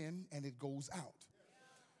comes in and it goes out.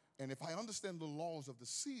 And if I understand the laws of the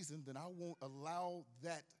season, then I won't allow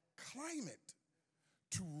that climate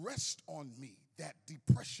to rest on me, that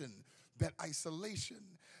depression, that isolation,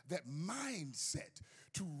 that mindset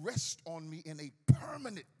to rest on me in a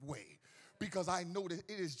permanent way, because I know that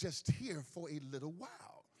it is just here for a little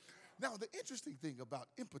while. Now, the interesting thing about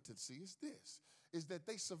impotency is this, is that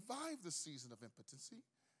they survive the season of impotency.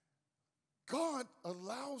 God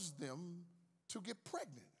allows them to get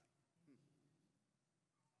pregnant.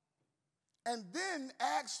 And then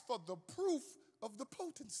asks for the proof of the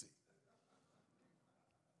potency.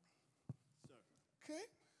 Sir. Okay?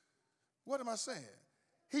 What am I saying?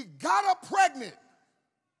 He got her pregnant.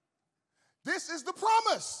 This is the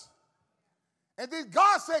promise. And then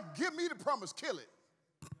God said, give me the promise, kill it.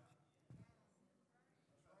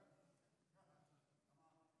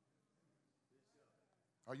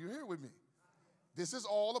 Are you here with me? This is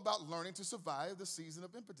all about learning to survive the season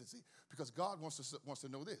of impotency, because God wants to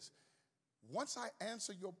know this. Once I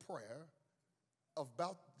answer your prayer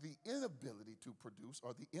about the inability to produce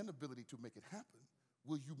or the inability to make it happen,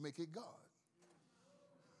 will you make it God?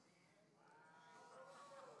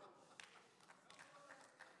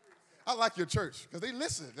 I like your church because they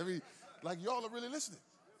listen. I mean, like y'all are really listening.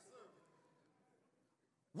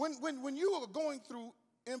 When you are going through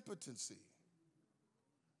impotency,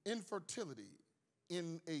 infertility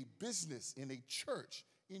in a business, in a church,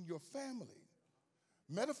 in your family,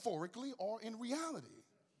 metaphorically or in reality,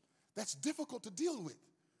 that's difficult to deal with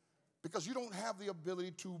because you don't have the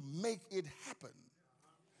ability to make it happen.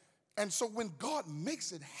 And so when God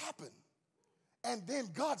makes it happen, and then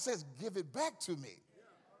God says, give it back to me,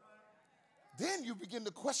 then you begin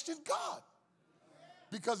to question God.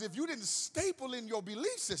 Because if you didn't staple in your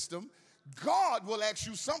belief system, God will ask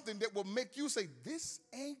you something that will make you say, this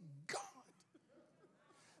ain't God.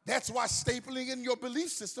 That's why stapling in your belief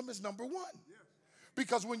system is number one.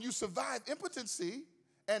 Because when you survive impotency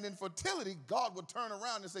and infertility, God will turn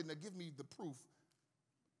around and say, now give me the proof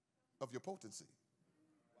of your potency.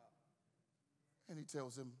 And he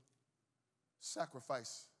tells him,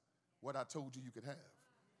 sacrifice what I told you you could have.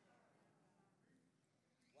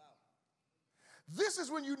 This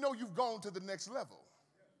is when you know you've gone to the next level.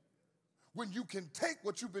 When you can take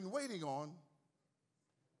what you've been waiting on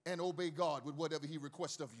and obey God with whatever he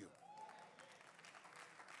requests of you.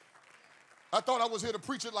 I thought I was here to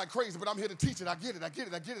preach it like crazy, but I'm here to teach it. I get it, I get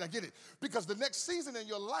it, I get it, I get it. Because the next season in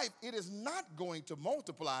your life, it is not going to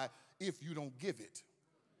multiply if you don't give it.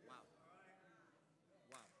 Wow.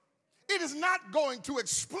 Wow. It is not going to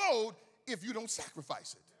explode if you don't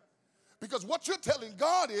sacrifice it. Because what you're telling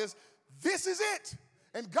God is, this is it.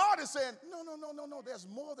 And God is saying, no, no, no, no, no. There's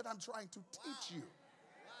more that I'm trying to teach you.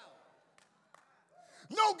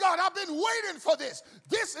 No, God, I've been waiting for this.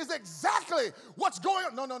 This is exactly what's going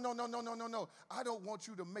on. No, no, no, no, no, no, no, no. I don't want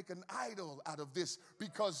you to make an idol out of this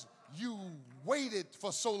because you waited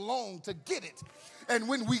for so long to get it. And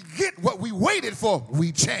when we get what we waited for,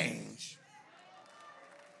 we change.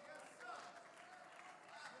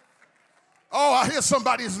 Oh, I hear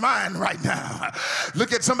somebody's mind right now.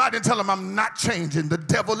 Look at somebody and tell them, I'm not changing. The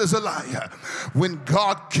devil is a liar. When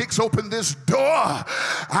God kicks open this door,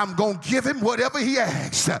 I'm going to give him whatever he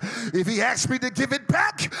asks. If he asks me to give it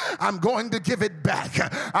back, I'm going to give it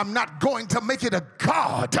back. I'm not going to make it a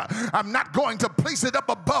God. I'm not going to place it up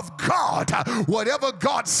above God. Whatever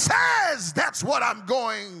God says, that's what I'm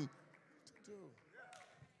going to do.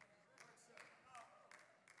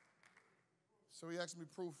 So he asked me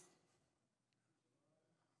proof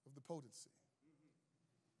of the potency.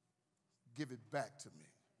 Give it back to me.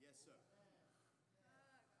 Yes, sir.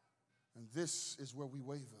 And this is where we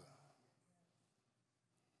waver.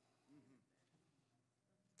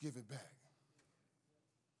 Give it back.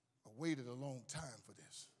 I waited a long time for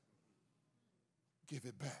this. Give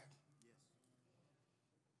it back. Yes.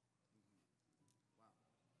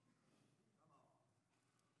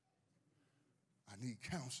 Wow. I need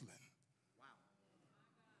counseling. Wow.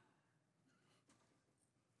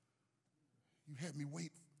 You had me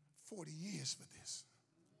wait 40 years for this.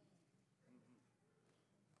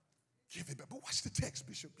 Give it back. But watch the text,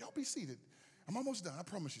 Bishop. Y'all be seated. I'm almost done. I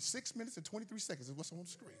promise you. 6 minutes and 23 seconds is what's on the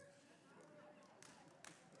screen. Yes,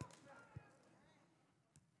 sir.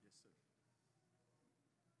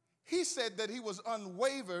 He said that he was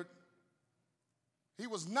unwavered. He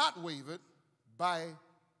was not wavered by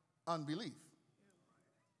unbelief.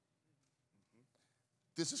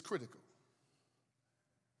 This is critical.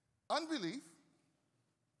 Unbelief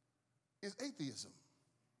is atheism.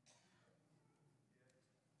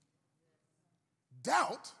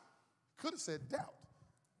 Doubt, could have said doubt,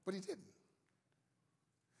 but he didn't.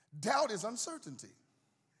 Doubt is uncertainty.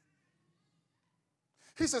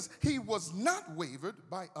 He says he was not wavered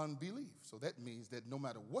by unbelief. So that means that no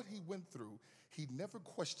matter what he went through, he never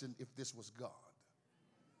questioned if this was God.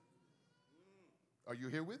 Are you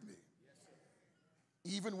here with me? Yes,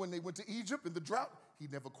 sir. Even when they went to Egypt in the drought, he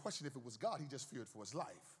never questioned if it was God. He just feared for his life.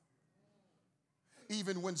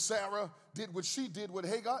 Even when Sarah did what she did with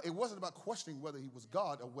Hagar, it wasn't about questioning whether he was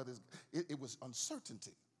God or whether it was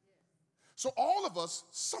uncertainty. So all of us,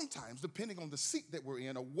 sometimes, depending on the seat that we're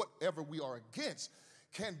in or whatever we are against,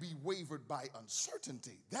 can be wavered by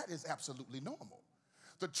uncertainty. That is absolutely normal.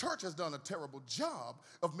 The church has done a terrible job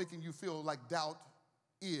of making you feel like doubt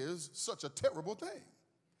is such a terrible thing.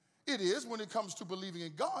 It is when it comes to believing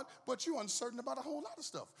in God, but you're uncertain about a whole lot of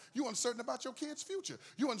stuff. You're uncertain about your kid's future.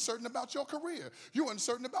 You're uncertain about your career. You're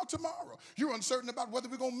uncertain about tomorrow. You're uncertain about whether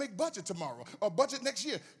we're going to make budget tomorrow or budget next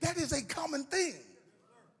year. That is a common thing.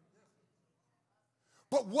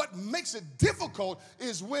 But what makes it difficult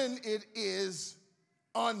is when it is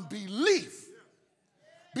unbelief.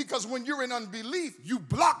 Because when you're in unbelief, you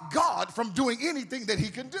block God from doing anything that he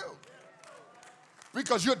can do.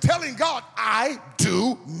 Because you're telling God, I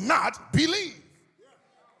do not believe.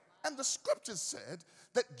 And the scripture said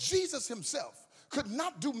that Jesus himself could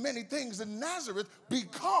not do many things in Nazareth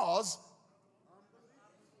because.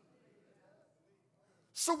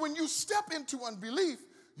 So when you step into unbelief,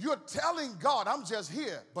 you're telling God, I'm just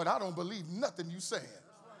here, but I don't believe nothing you're saying.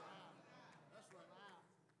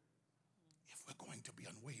 If we're going to be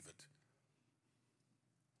unwavered,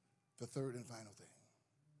 the third and final thing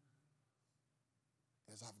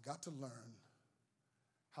is I've got to learn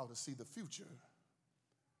how to see the future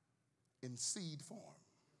in seed form.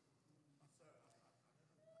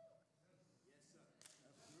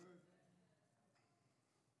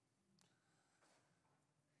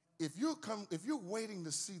 If you're waiting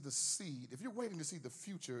to see the seed, if you're waiting to see the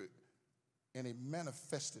future in a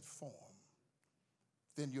manifested form,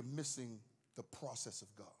 then you're missing the process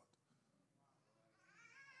of God.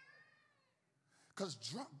 Because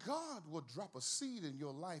God will drop a seed in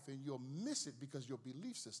your life and you'll miss it because your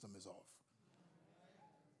belief system is off.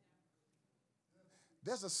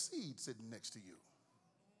 There's a seed sitting next to you.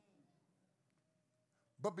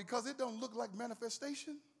 But because it don't look like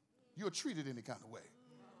manifestation, you'll treat it any kind of way.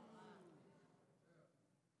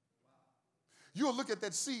 You'll look at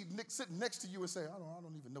that seed sitting next to you and say, I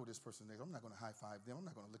don't even know this person. I'm not going to high-five them. I'm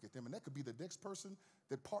not going to look at them. And that could be the next person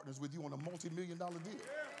that partners with you on a multi-million-dollar deal.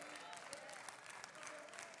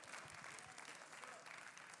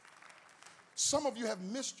 Some of you have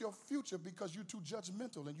missed your future because you're too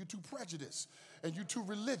judgmental and you're too prejudiced and you're too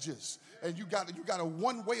religious and you got a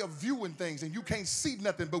one way of viewing things and you can't see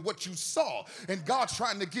nothing but what you saw. And God's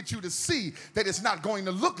trying to get you to see that it's not going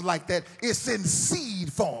to look like that. It's in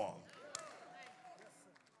seed form.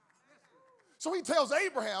 So he tells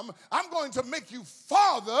Abraham, I'm going to make you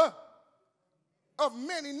father of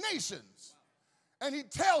many nations. And he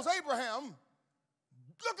tells Abraham,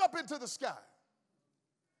 look up into the sky.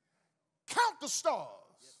 Count the stars.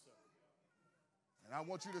 Yes, and I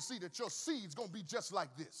want you to see that your seed's going to be just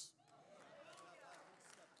like this.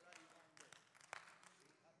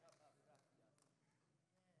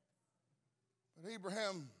 But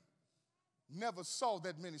Abraham never saw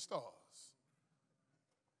that many stars.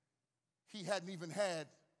 He hadn't even had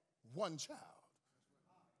one child.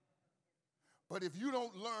 But if you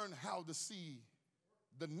don't learn how to see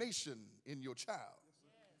the nation in your child,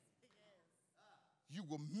 you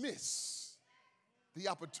will miss the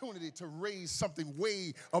opportunity to raise something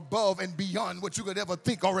way above and beyond what you could ever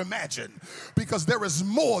think or imagine. Because there is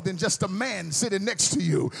more than just a man sitting next to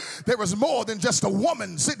you. There is more than just a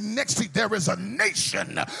woman sitting next to you. There is a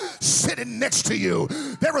nation sitting next to you.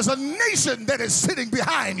 There is a nation that is sitting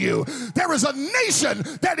behind you. There is a nation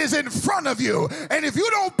that is in front of you. And if you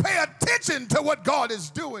don't pay attention to what God is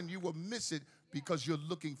doing, you will miss it because you're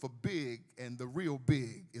looking for big, and the real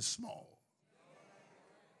big is small.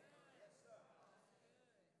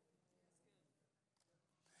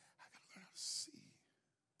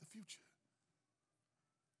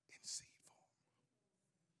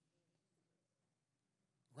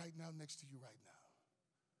 Right now, next to you right now,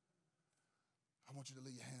 I want you to lay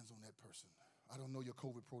your hands on that person. I don't know your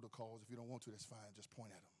COVID protocols. If you don't want to, that's fine. Just point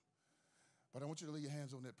at them. But I want you to lay your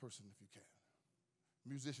hands on that person if you can.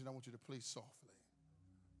 Musician, I want you to play softly.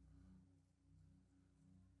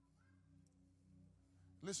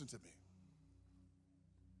 Listen to me.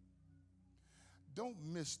 Don't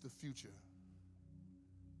miss the future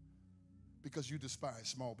because you despise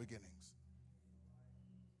small beginnings.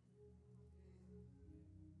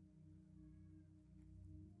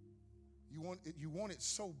 You want it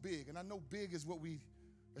so big, and I know big is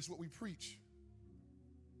that's what we preach.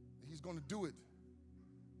 He's going to do it,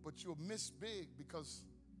 but you'll miss big because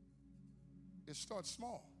it starts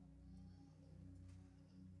small,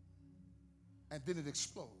 and then it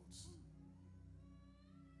explodes.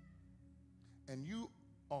 And you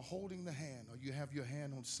are holding the hand, or you have your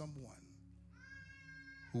hand on someone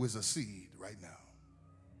who is a seed right now.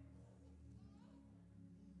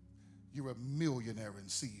 You're a millionaire in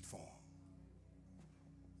seed form.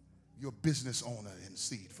 You're a business owner in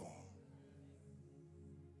seed form.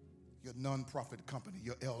 Your nonprofit company,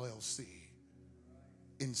 your LLC,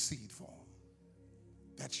 in seed form.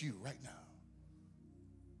 That's you right now.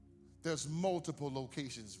 There's multiple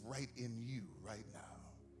locations right in you right now.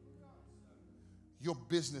 Your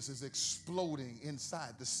business is exploding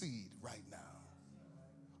inside the seed right now.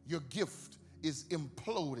 Your gift is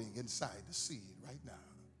imploding inside the seed right now.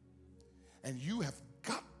 And you have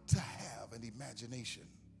got to have an imagination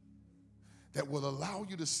that will allow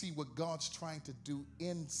you to see what God's trying to do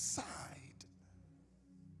inside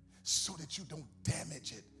so that you don't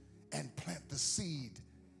damage it and plant the seed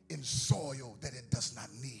in soil that it does not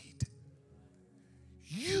need.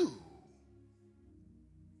 You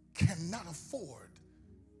cannot afford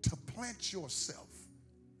to plant yourself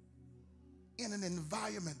in an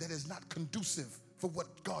environment that is not conducive for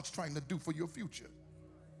what God's trying to do for your future.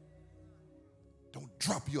 Don't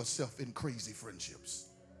drop yourself in crazy friendships.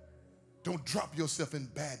 Don't drop yourself in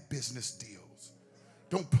bad business deals.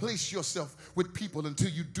 Don't place yourself with people until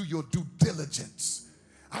you do your due diligence.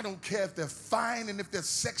 I don't care if they're fine and if they're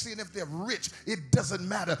sexy and if they're rich. It doesn't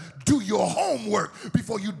matter. Do your homework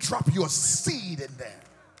before you drop your seed in there.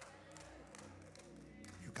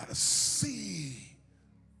 You got to see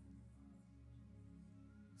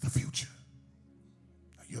the future.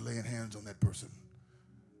 Now you're laying hands on that person.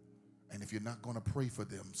 And if you're not going to pray for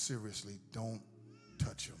them, seriously, don't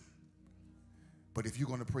touch them. But if you're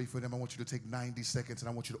going to pray for them, I want you to take 90 seconds and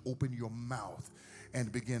I want you to open your mouth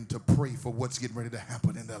and begin to pray for what's getting ready to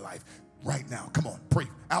happen in their life right now. Come on, pray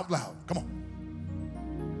out loud. Come on.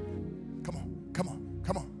 Come on, come on,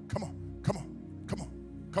 come on, come on, come on, come on,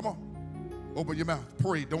 come on. Open your mouth.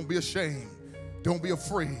 Pray. Don't be ashamed. Don't be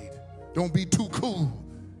afraid. Don't be too cool.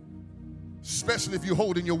 Especially if you're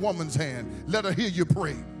holding your woman's hand. Let her hear you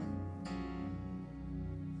pray.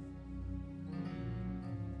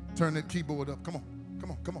 Turn that keyboard up. Come on.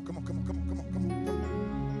 Come on, come on, come on, come on, come on, come on, come on, come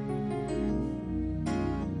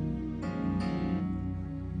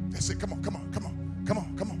on. That's it. Come on, come on, come on, come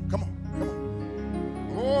on, come on, come on, come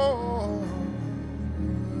on. Oh,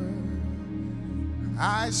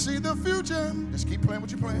 I see the future. Just keep playing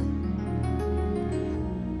what you're playing.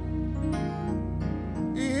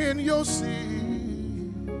 In your seed.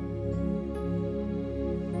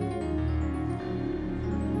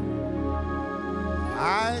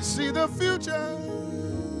 I see the future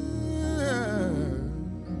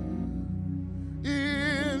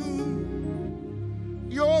in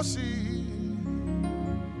your seed.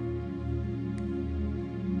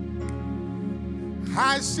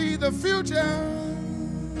 I see the future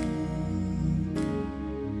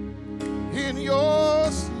in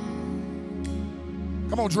your seed.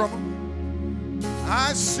 Come on, drummer.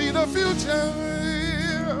 I see the future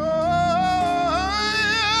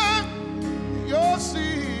in your seed.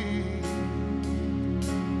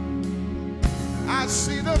 I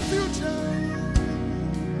see the future,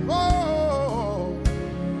 oh,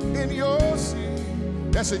 in your seed.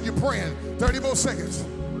 That's it, you're praying. 30 more seconds.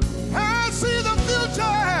 I see the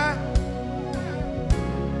future,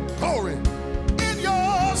 glory, in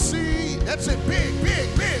your seed. That's it, big,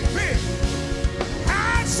 big, big, big.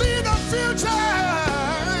 I see the future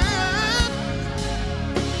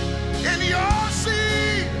in your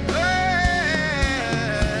seed. Hey,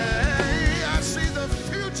 I see the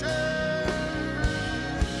future.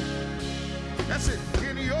 That's it,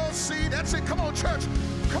 in your seed. That's it, come on, church.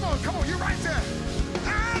 Come on, you're right there.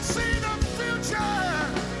 I see the future.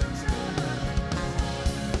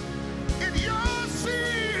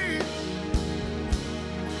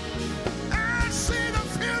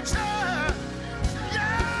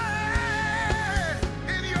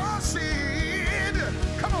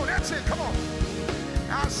 Come on.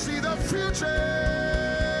 I see the future.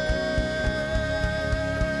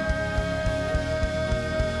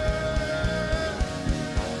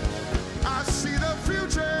 I see the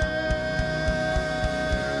future.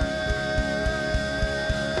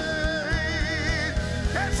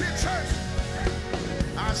 That's it, church.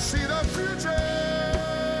 I see the future.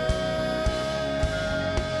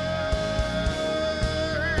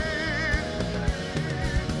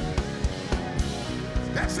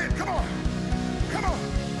 That's it, come on. Come on.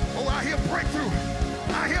 Oh, I hear breakthrough.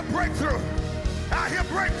 I hear breakthrough. I hear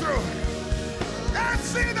breakthrough. I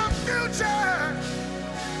see the future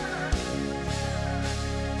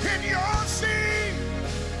in your seed.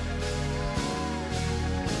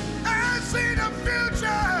 I see the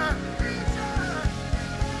future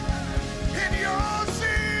in your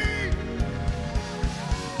seed.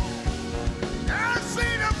 I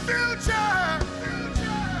see the future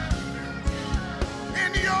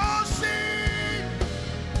in your seed.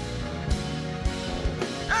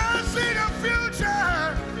 I see the future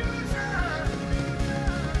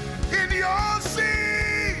in your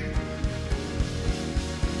seed.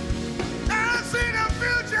 I see the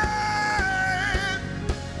future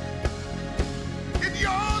in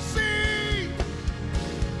your seed.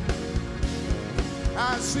 I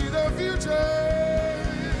see the future.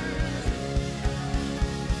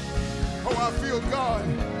 Oh, I feel God.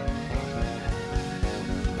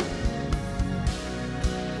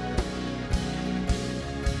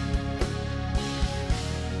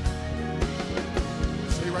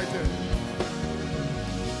 Right there.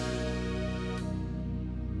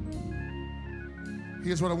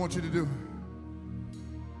 Here's what I want you to do.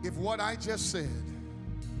 If what I just said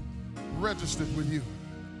registered with you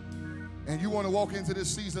and you want to walk into this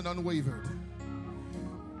season unwavered,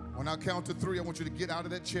 when I count to 3, I want you to get out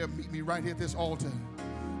of that chair, meet me right here at this altar.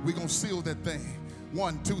 We're going to seal that thing.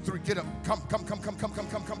 1, 2, 3, get up. Come.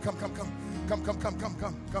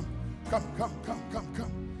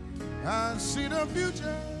 I see the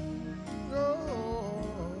future. Oh,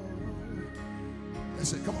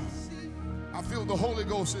 that's it. Come on. I feel the Holy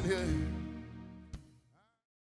Ghost in here.